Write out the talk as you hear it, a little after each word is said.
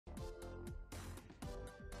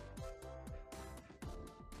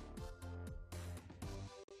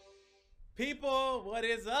People, what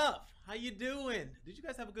is up? How you doing? Did you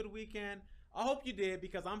guys have a good weekend? I hope you did,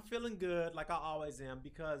 because I'm feeling good like I always am,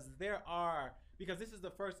 because this is the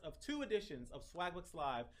first of 2 editions of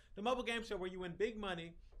SBLive, the mobile game show where you win big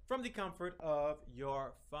money from the comfort of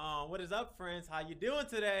your phone. What is up, friends? How you doing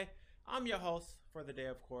today? I'm your host for the day,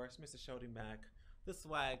 of course, Mr. Shody Mac, the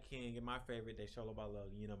Swag King, and my favorite day, Sholo Balo,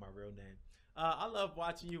 you know my real name. I love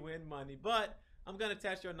watching you win money, but I'm going to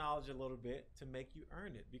test your knowledge a little bit to make you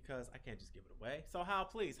earn it, because I can't just give it away. So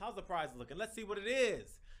how's the prize looking? Let's see what it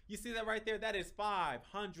is. You see that right there? That is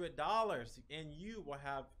 $500, and you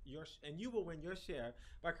will win your share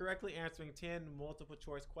by correctly answering 10 multiple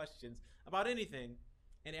choice questions about anything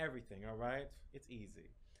and everything, all right? It's easy.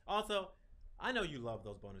 Also, I know you love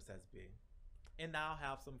those bonus SB, and I'll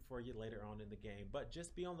have some for you later on in the game, but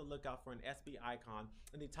just be on the lookout for an SB icon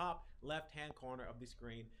in the top left-hand corner of the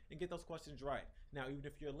screen and get those questions right. Now, even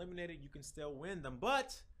if you're eliminated, you can still win them,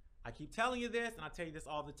 but I keep telling you this, and I tell you this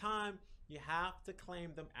all the time, you have to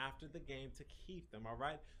claim them after the game to keep them, all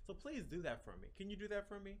right? So please do that for me. Can you do that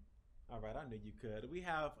for me? All right, I knew you could. We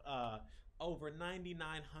have over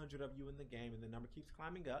 9,900 of you in the game, and the number keeps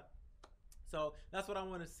climbing up. So that's what I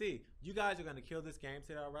want to see. You guys are going to kill this game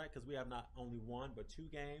today, all right? Because we have not only 1, but 2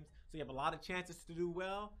 games. So you have a lot of chances to do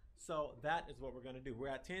well. So that is what we're going to do. We're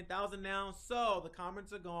at 10,000 now. So the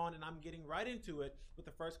comments are gone, and I'm getting right into it with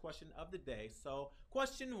the first question of the day. So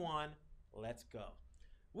question 1, let's go.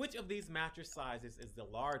 Which of these mattress sizes is the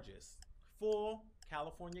largest? Full,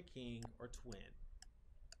 California King, or twin?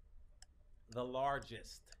 The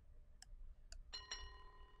largest.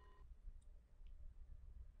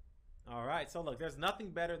 All right, so look, there's nothing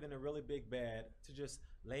better than a really big bed to just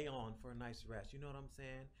lay on for a nice rest. You know what I'm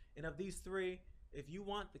saying? And of these 3, if you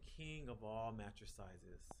want the king of all mattress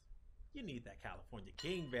sizes, you need that California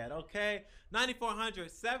King bed, okay?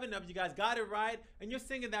 9,400, 7 of you guys got it right, and you're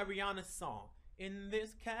singing that Rihanna song. In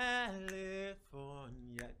this California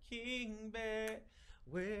King bed,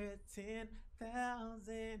 we're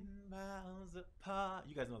 10,000 miles apart.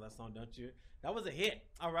 You guys know that song, don't you? That was a hit,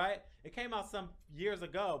 all right? It came out some years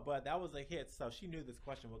ago, but that was a hit, so she knew this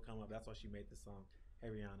question would come up. That's why she made the song. Hey,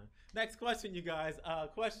 Rihanna. Next question, you guys.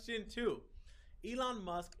 Question 2. Elon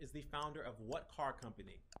Musk is the founder of what car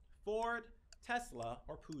company? Ford, Tesla,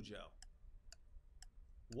 or Peugeot?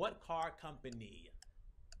 What car company?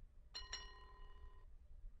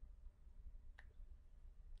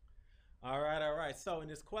 All right. So in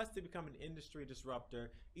his quest to become an industry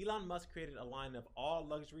disruptor, Elon Musk created a line of all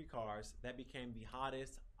luxury cars that became the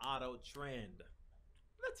hottest auto trend.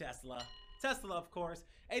 The Tesla. Tesla, of course.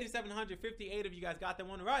 8,758 of you guys got that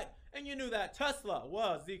one right. And you knew that Tesla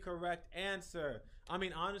was the correct answer. I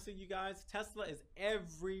mean, honestly, you guys, Tesla is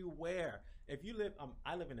everywhere. If you live,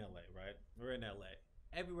 I live in LA, right? We're in LA.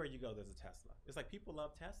 Everywhere you go, there's a Tesla. It's like people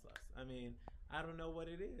love Teslas. I mean, I don't know what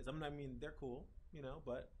it is. I mean, they're cool, you know,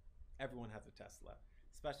 but everyone has a Tesla,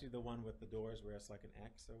 especially the one with the doors where it's like an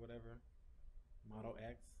X or whatever. Model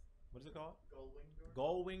X. What is it called? Gold wing doors.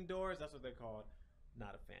 Gold wing doors. That's what they're called.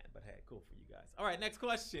 Not a fan, but hey, cool for you guys. All right, next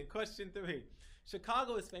question. Question 3.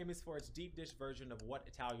 Chicago is famous for its deep dish version of what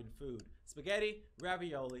Italian food? Spaghetti,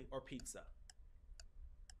 ravioli, or pizza?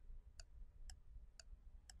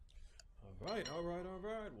 All right.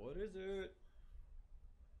 What is it?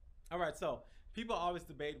 All right, so people always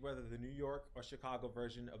debate whether the New York or Chicago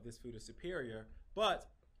version of this food is superior, but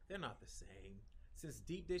they're not the same, since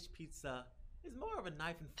deep dish pizza is more of a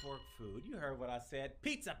knife and fork food. You heard what I said.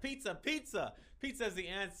 Pizza. Pizza is the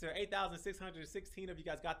answer. 8,616 of you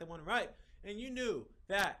guys got that one right. And you knew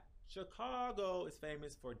that Chicago is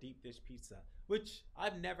famous for deep dish pizza, which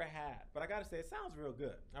I've never had, but I gotta say, it sounds real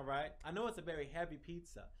good, all right? I know it's a very heavy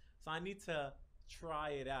pizza, so I need to try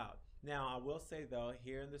it out. Now, I will say, though,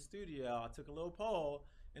 here in the studio, I took a little poll,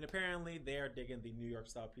 and apparently they're digging the New York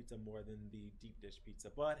style pizza more than the deep dish pizza.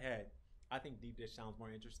 But hey, I think deep dish sounds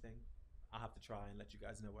more interesting. I'll have to try and let you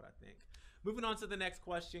guys know what I think. Moving on to the next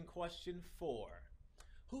question, question 4.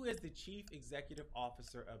 Who is the chief executive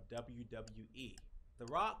officer of WWE? The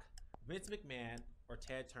Rock, Vince McMahon, or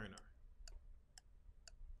Ted Turner?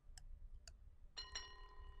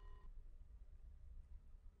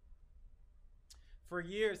 For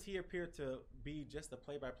years, he appeared to be just a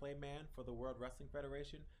play-by-play man for the World Wrestling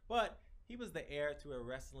Federation, but he was the heir to a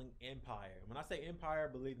wrestling empire. When I say empire,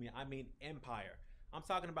 believe me, I mean empire. I'm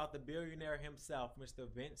talking about the billionaire himself, Mr.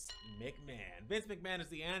 Vince McMahon. Vince McMahon is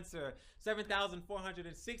the answer.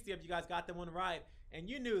 7,460 of you guys got that one right, and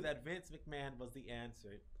you knew that Vince McMahon was the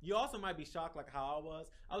answer. You also might be shocked like how I was.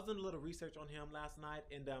 I was doing a little research on him last night,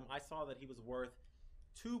 and I saw that he was worth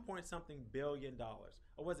 $2.something billion.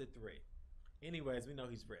 Or was it 3? Anyways, we know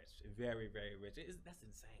he's rich. Very, very rich. That's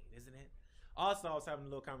insane, isn't it? Also, I was having a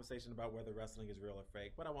little conversation about whether wrestling is real or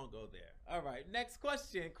fake, but I won't go there. All right, next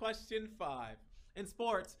question. Question 5. In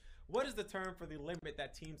sports, what is the term for the limit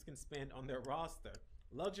that teams can spend on their roster?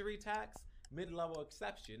 Luxury tax, mid-level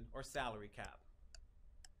exception, or salary cap?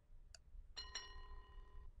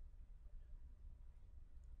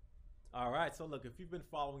 All right, so look, if you've been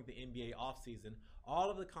following the NBA offseason,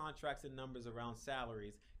 all of the contracts and numbers around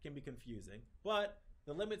salaries can be confusing, but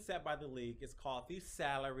the limit set by the league is called the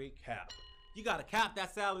salary cap. You got to cap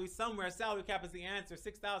that salary somewhere. Salary cap is the answer.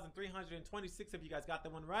 6,326 of you guys got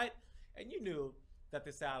that one right, and you knew that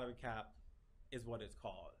the salary cap is what it's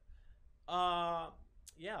called.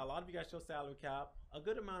 Yeah, a lot of you guys chose salary cap. A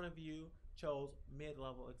good amount of you chose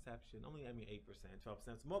mid-level exception. Only, 8%, 12%.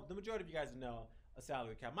 So the majority of you guys know a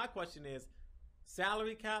salary cap. My question is,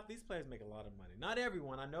 salary cap, these players make a lot of money. Not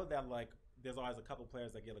everyone. I know that, like, there's always a couple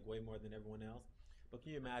players that get, like, way more than everyone else. But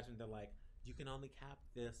can you imagine that, like, you can only cap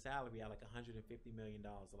the salary at, like, $150 million.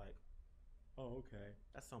 Like, oh, okay.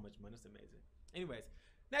 That's so much money. That's amazing. Anyways,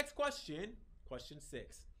 next question. Question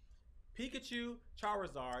 6. Pikachu,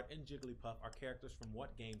 Charizard, and Jigglypuff are characters from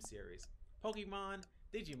what game series? Pokemon,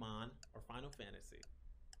 Digimon, or Final Fantasy?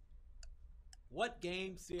 What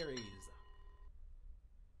game series?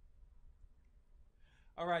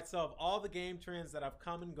 All right, so of all the game trends that have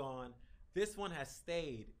come and gone, this one has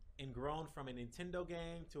stayed and grown from a Nintendo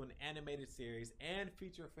game to an animated series and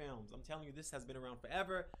feature films. I'm telling you, this has been around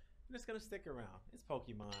forever, and it's going to stick around. It's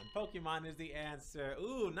Pokemon. Pokemon is the answer.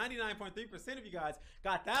 Ooh, 99.3% of you guys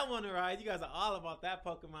got that one right. You guys are all about that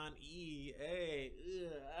Pokemon.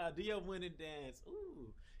 Do your winning dance.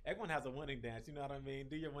 Ooh, everyone has a winning dance, you know what I mean?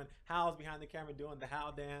 Do your win. Hal's behind the camera doing the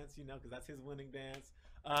Hal dance, you know, because that's his winning dance.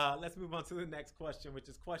 Let's move on to the next question, which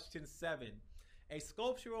is question 7. A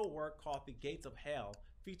sculptural work called The Gates of Hell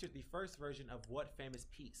featured the first version of what famous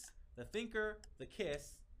piece? The Thinker, The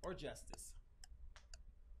Kiss, or Justice?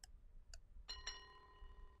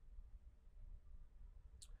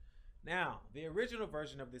 Now, the original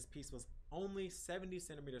version of this piece was only 70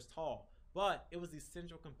 centimeters tall, but it was the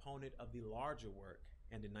central component of the larger work.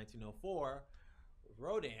 And in 1904,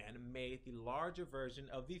 Rodin made the larger version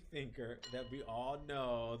of the Thinker that we all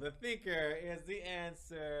know. The Thinker is the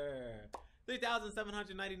answer.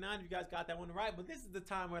 3,799 if you guys got that one right, but this is the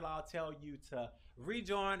time where I'll tell you to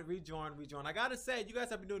rejoin. I gotta say, you guys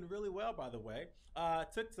have been doing really well, by the way.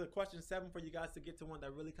 Took to question 7 for you guys to get to one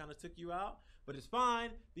that really kind of took you out, but it's fine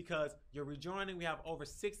because you're rejoining. We have over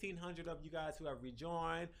 1,600 of you guys who have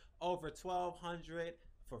rejoined, over 1,200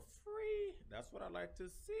 for free. That's what I like to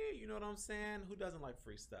see. You know what I'm saying? Who doesn't like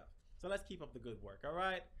free stuff? So let's keep up the good work, all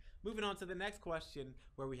right? Moving on to the next question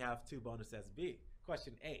where we have 2 bonus SB.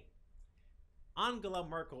 Question 8. Angela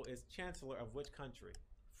Merkel is chancellor of which country?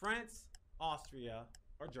 France, Austria,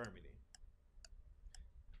 or Germany?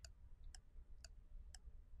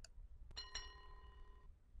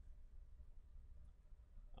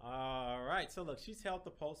 All right, so look, she's held the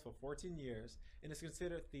post for 14 years and is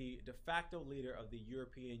considered the de facto leader of the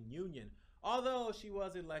European Union, although she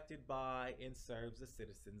was elected by and serves the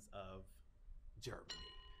citizens of Germany.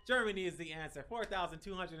 Germany is the answer.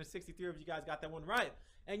 4,263 of you guys got that one right.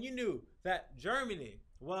 And you knew that Germany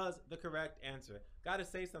was the correct answer. Gotta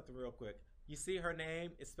say something real quick. You see her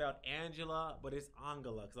name is spelled Angela, but it's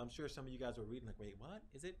Angela, because I'm sure some of you guys were reading like, wait, what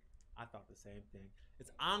is it? I thought the same thing.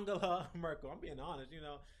 It's Angela Merkel. I'm being honest, you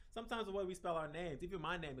know. Sometimes the way we spell our names, even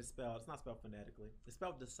my name is spelled, it's not spelled phonetically. It's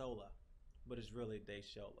spelled DeSola, but it's really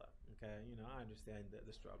Deshola. Okay, you know, I understand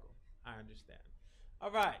the struggle. I understand.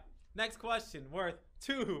 All right, next question worth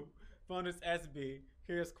 2 bonus SB.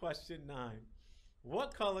 Here's question 9.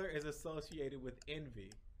 What color is associated with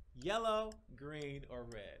envy? Yellow, green, or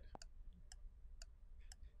red?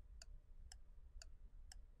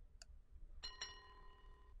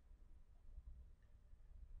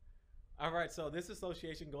 All right, so this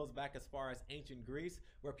association goes back as far as ancient Greece,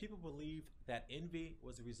 where people believed that envy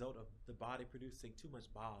was a result of the body producing too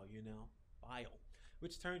much bile, you know, bile,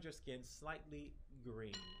 which turns your skin slightly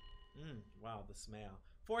green. Wow, the smell.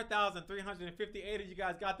 4,358 of you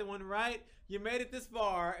guys got the one right. You made it this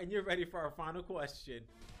far, and you're ready for our final question.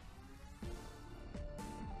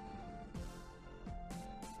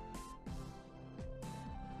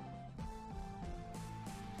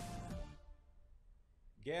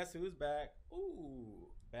 Guess who's back? Ooh,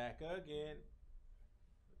 back again.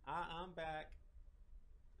 I'm back.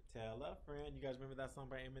 Tell a friend. You guys remember that song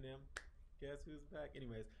by Eminem? Guess who's back?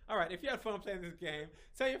 Anyways, all right, if you had fun playing this game,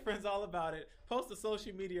 tell your friends all about it. Post to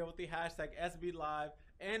social media with the hashtag SBLive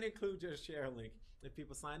and include your share link. If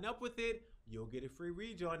people sign up with it, you'll get a free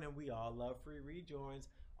rejoin, and we all love free rejoins.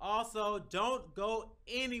 Also, don't go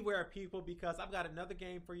anywhere, people, because I've got another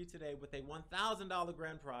game for you today with a $1,000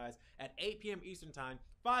 grand prize at 8 p.m. Eastern Time,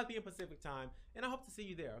 5 p.m. Pacific Time, and I hope to see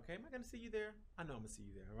you there, okay? Am I going to see you there? I know I'm going to see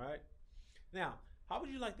you there, all right? Now, how would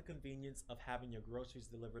you like the convenience of having your groceries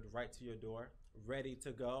delivered right to your door, ready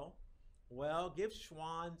to go? Well, give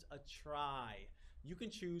Schwann's a try. You can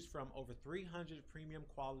choose from over 300 premium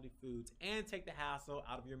quality foods and take the hassle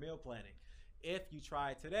out of your meal planning. If you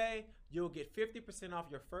try it today, you'll get 50% off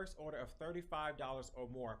your first order of $35 or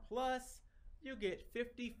more. Plus, you get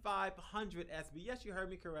 5,500 SB. Yes, you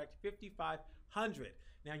heard me correct, 5,500.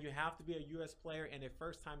 Now, you have to be a U.S. player and a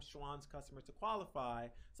first-time Schwann's customer to qualify.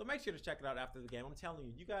 So make sure to check it out after the game. I'm telling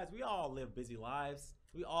you, you guys, we all live busy lives.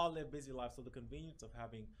 We all live busy lives. So the convenience of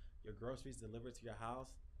having your groceries delivered to your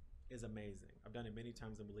house is amazing. I've done it many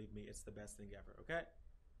times, and believe me, it's the best thing ever, okay?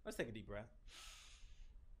 Let's take a deep breath.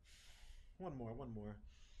 One more.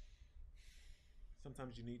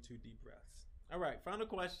 Sometimes you need 2 deep breaths. All right, final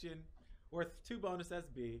question worth 2 bonus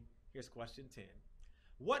SB. Here's question 10.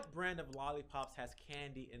 What brand of lollipops has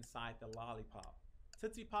candy inside the lollipop?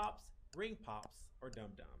 Tootsie Pops, Ring Pops, or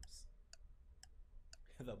Dum Dums?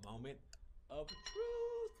 The moment of truth.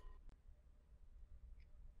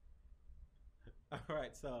 All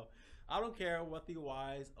right, so I don't care what the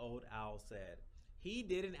wise old owl said. He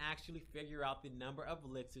didn't actually figure out the number of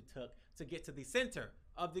licks it took to get to the center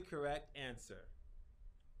of the correct answer.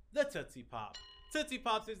 The Tootsie Pop. Tootsie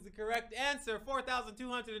Pops is the correct answer.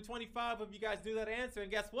 4,225 of you guys knew that answer,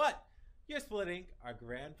 and guess what? You're splitting our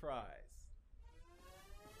grand prize.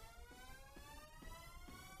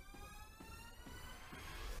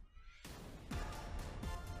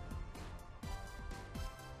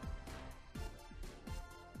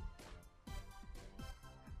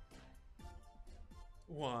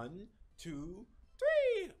 One, two,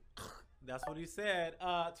 three. That's what he said.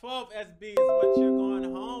 12 SB is what you're going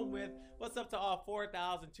home with. What's up to all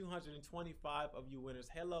 4,225 of you winners?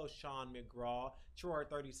 Hello, Sean McGraw,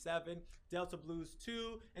 Troy37, Delta Blues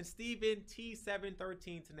 2, and Steven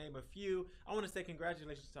T713, to name a few. I want to say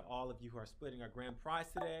congratulations to all of you who are splitting our grand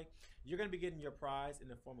prize today. You're going to be getting your prize in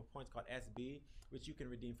the form of points called SB, which you can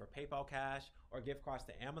redeem for PayPal Cash or gift cards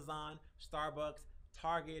to Amazon, Starbucks,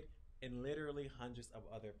 Target, and literally hundreds of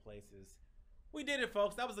other places. We did it,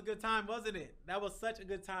 folks. That was a good time, wasn't it? That was such a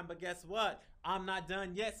good time, but guess what? I'm not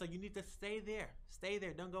done yet, so you need to stay there. Stay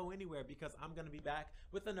there. Don't go anywhere, because I'm going to be back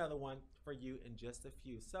with another one for you in just a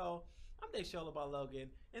few. So, I'm Deshola Logan,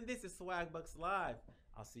 and this is SwagBucks Live.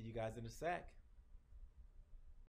 I'll see you guys in a sec.